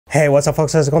Hey, what's up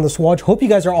folks, how's it going? This is Waj. Hope you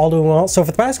guys are all doing well. So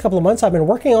for the past couple of months, I've been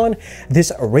working on this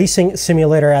racing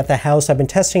simulator at the house. I've been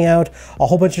testing out a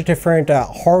whole bunch of different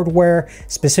hardware,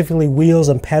 specifically wheels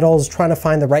and pedals, trying to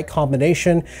find the right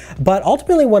combination. But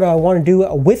ultimately what I want to do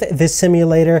with this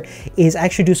simulator is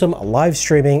actually do some live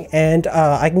streaming. And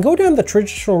I can go down the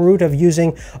traditional route of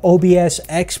using OBS,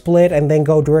 XSplit, and then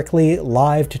go directly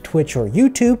live to Twitch or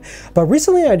YouTube. But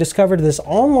recently I discovered this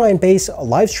online-based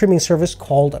live streaming service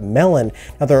called Melon.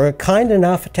 Now, they're kind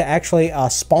enough to actually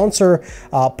sponsor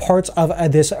parts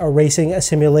of this racing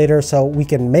simulator so we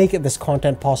can make this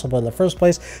content possible in the first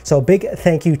place. So big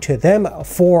thank you to them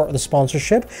for the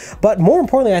sponsorship. But more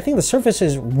importantly, I think the service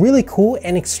is really cool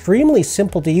and extremely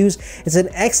simple to use. It's an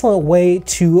excellent way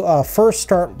to first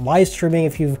start live streaming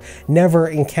if you've never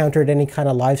encountered any kind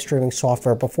of live streaming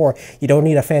software before. You don't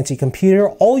need a fancy computer.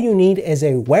 All you need is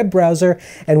a web browser,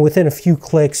 and within a few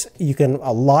clicks you can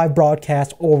live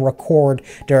broadcast or record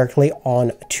directly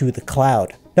onto the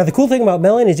cloud. Now, the cool thing about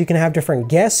Melon is you can have different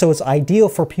guests, so it's ideal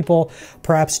for people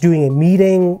perhaps doing a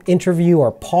meeting, interview,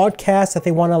 or podcast that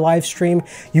they want to live stream.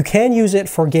 You can use it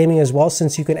for gaming as well,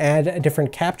 since you can add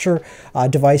different capture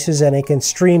devices and it can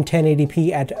stream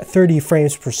 1080p at 30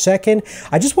 frames per second.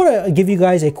 I just want to give you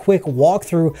guys a quick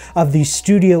walkthrough of the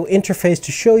studio interface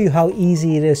to show you how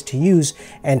easy it is to use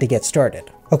and to get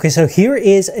started. Okay, so here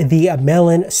is the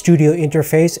Melon Studio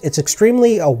interface. It's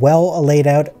extremely well laid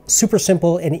out, super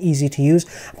simple and easy to use.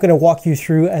 I'm going to walk you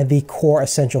through the core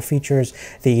essential features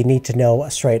that you need to know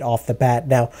straight off the bat.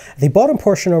 Now, the bottom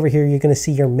portion over here, you're going to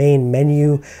see your main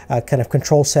menu, kind of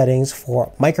control settings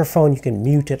for microphone. You can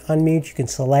mute and unmute. You can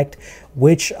select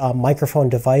which microphone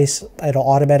device. It'll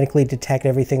automatically detect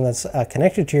everything that's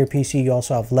connected to your PC. You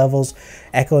also have levels,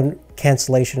 echo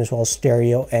cancellation, as well as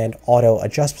stereo and auto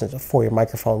adjustments for your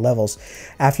microphone levels.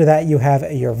 After that, you have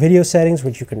your video settings,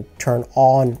 which you can turn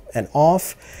on and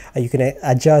off. You can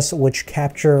adjust which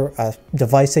capture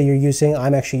device that you're using.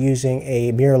 I'm actually using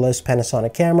a mirrorless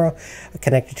Panasonic camera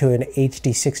connected to an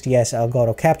HD60S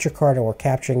Elgato capture card, and we're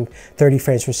capturing 30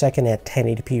 frames per second at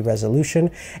 1080p resolution.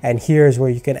 And here's where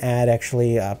you can add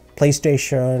actually a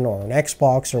PlayStation or an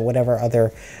Xbox or whatever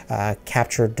other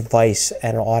capture device,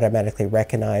 and it'll automatically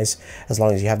recognize as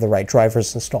long as you have the right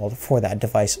drivers installed for that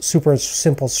device. Super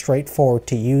simple, straightforward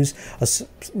to use.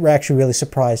 We're actually really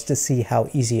surprised to see how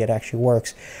easy it actually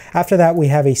works. After that, we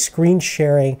have a screen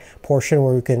sharing portion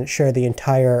where we can share the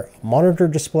entire monitor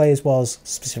display as well as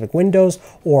specific windows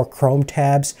or Chrome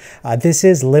tabs. This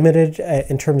is limited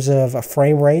in terms of a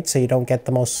frame rate, so you don't get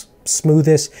the most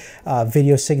smoothest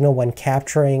video signal when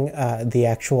capturing the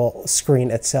actual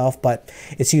screen itself, but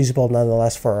it's usable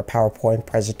nonetheless for a PowerPoint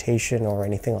presentation or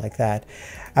anything like that.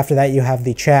 After that, you have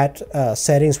the chat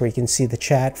settings where you can see the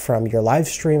chat from your live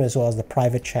stream as well as the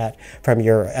private chat from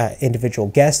your individual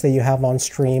guests that you have on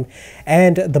stream.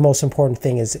 And the most important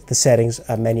thing is the settings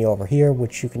menu over here,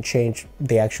 which you can change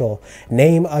the actual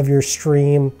name of your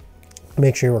stream.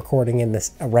 Make sure you're recording in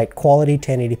this right quality,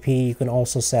 1080p. You can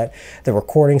also set the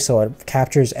recording so it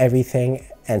captures everything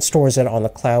and stores it on the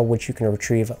cloud, which you can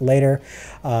retrieve later.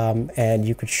 And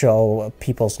you could show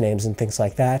people's names and things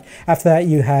like that. After that,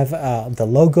 you have the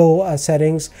logo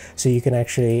settings, so you can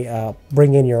actually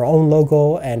bring in your own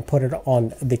logo and put it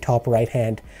on the top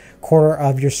right-hand corner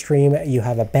of your stream. You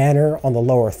have a banner on the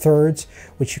lower thirds,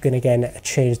 which you can again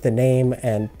change the name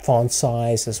and font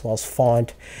size as well as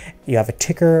font. You have a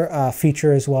ticker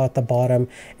feature as well at the bottom,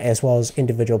 as well as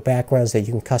individual backgrounds that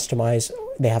you can customize.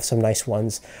 They have some nice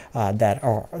ones that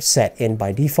are set in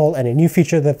by default, and a new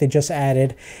feature that they just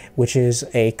added, which is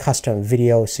a custom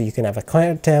video. So you can have a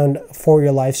countdown for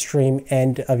your live stream,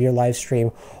 end of your live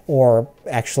stream, or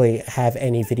actually have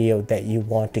any video that you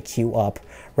want to queue up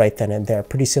right then and there.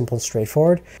 Pretty simple and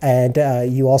straightforward. And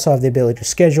you also have the ability to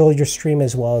schedule your stream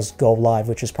as well as go live,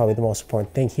 which is probably the most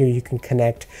important thing here. You can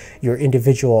connect your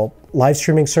individual live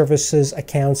streaming services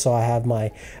accounts. So I have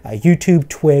my YouTube,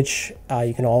 Twitch.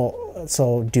 You can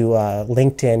also do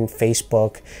LinkedIn,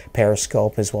 Facebook,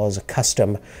 Periscope, as well as a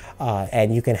custom.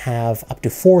 And you can have up to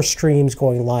 4 streams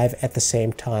going live at the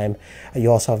same time.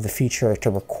 You also have the feature to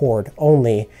record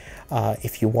only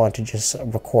if you want to just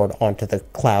record onto the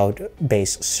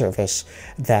cloud-based service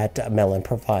that Melon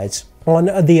provides. On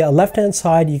the left-hand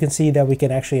side, you can see that we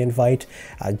can actually invite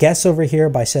guests over here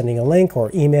by sending a link or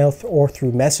email or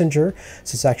through Messenger.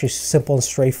 So it's actually simple and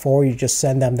straightforward. You just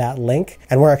send them that link,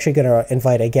 and we're actually going to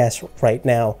invite a guest right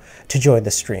now to join the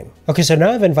stream. Okay, so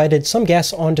now I've invited some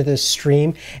guests onto this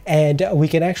stream, and we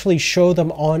can actually show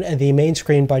them on the main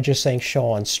screen by just saying show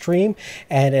on stream,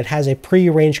 and it has a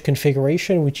pre-arranged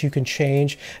configuration which you can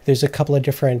change. There's a couple of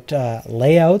different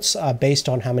layouts based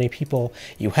on how many people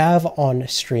you have on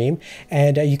stream.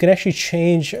 and you can actually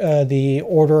change the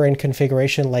order and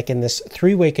configuration, like in this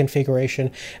three-way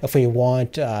configuration. If we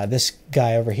want this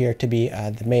guy over here to be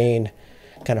the main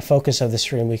kind of focus of the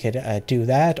stream, we could do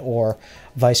that, or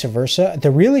vice versa.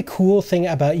 The really cool thing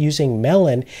about using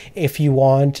Melon, if you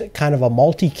want kind of a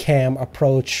multi-cam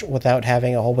approach without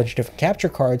having a whole bunch of different capture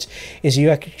cards, is you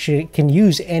actually can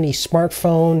use any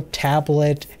smartphone,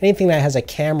 tablet, anything that has a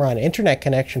camera and internet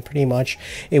connection. Pretty much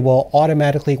it will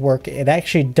automatically work. It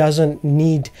actually doesn't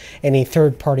need any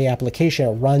third-party application.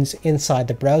 It runs inside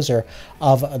the browser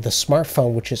of the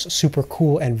smartphone, which is super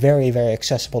cool and very, very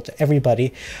accessible to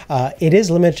everybody. It is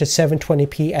limited to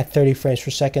 720p at 30 frames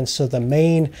per second, so the main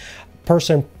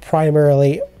person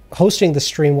primarily hosting the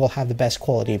stream will have the best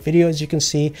quality video, as you can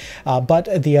see,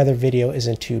 but the other video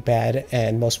isn't too bad,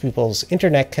 and most people's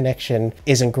internet connection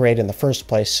isn't great in the first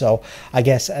place, so I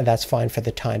guess that's fine for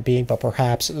the time being. But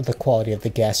perhaps the quality of the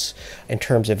guests in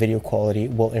terms of video quality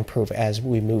will improve as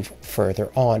we move further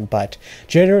on. But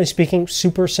generally speaking,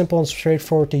 super simple and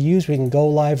straightforward to use. We can go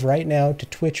live right now to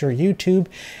Twitch or YouTube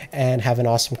and have an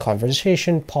awesome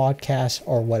conversation, podcast,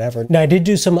 or whatever. Now, I did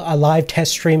do some live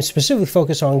test streams specifically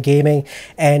focused on gaming,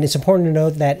 and it's important to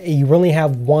note that you only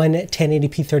have one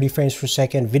 1080p 30 frames per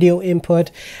second video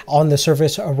input on the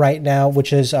service right now,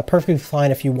 which is perfectly fine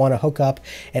if you want to hook up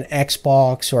an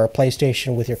Xbox or a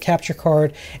PlayStation with your capture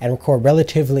card and record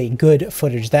relatively good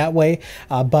footage that way.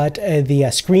 But the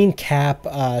screen cap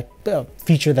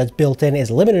feature that's built in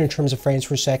is limited in terms of frames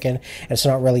per second, and it's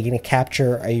not really going to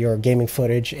capture your gaming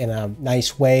footage in a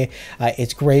nice way.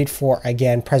 It's great for,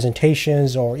 again,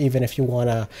 presentations, or even if you want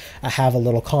to have a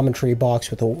little commentary box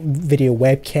with a video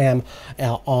webcam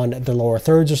on the lower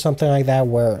thirds or something like that,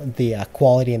 where the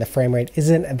quality and the frame rate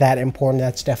isn't that important.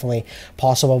 That's definitely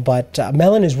possible. But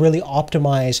Melon is really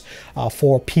optimized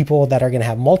for people that are going to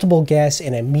have multiple guests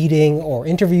in a meeting or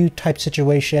interview type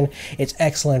situation. It's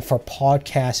excellent for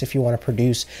podcasts if you want to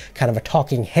produce kind of a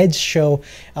talking heads show.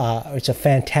 It's a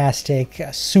fantastic,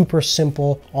 super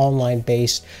simple online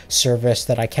based service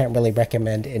that I can't really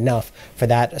recommend enough for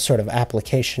that sort of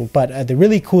application. But the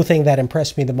really cool thing that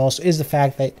impressed me the most is the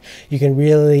fact that you can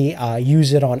really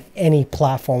use it on any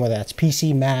platform, whether that's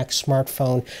PC, Mac,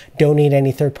 smartphone. Don't need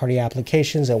any third-party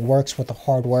applications. It works with the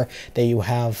hardware that you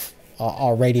have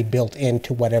already built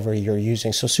into whatever you're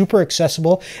using. So super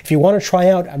accessible. If you want to try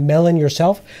out Melon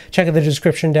yourself, check out the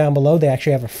description down below. They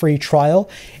actually have a free trial,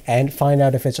 and find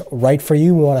out if it's right for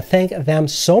you. We want to thank them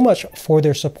so much for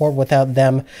their support. Without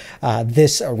them,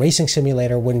 this racing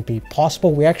simulator wouldn't be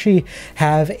possible. We actually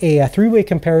have a three-way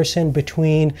comparison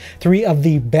between three of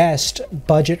the best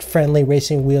budget-friendly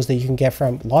racing wheels that you can get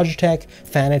from Logitech,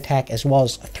 Fanatec, as well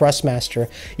as Thrustmaster.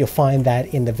 You'll find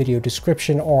that in the video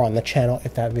description or on the channel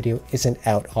if that video isn't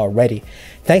out already.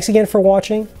 Thanks again for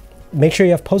watching. Make sure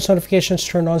you have post notifications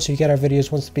turned on so you get our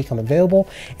videos once they become available,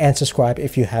 and subscribe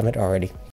if you haven't already.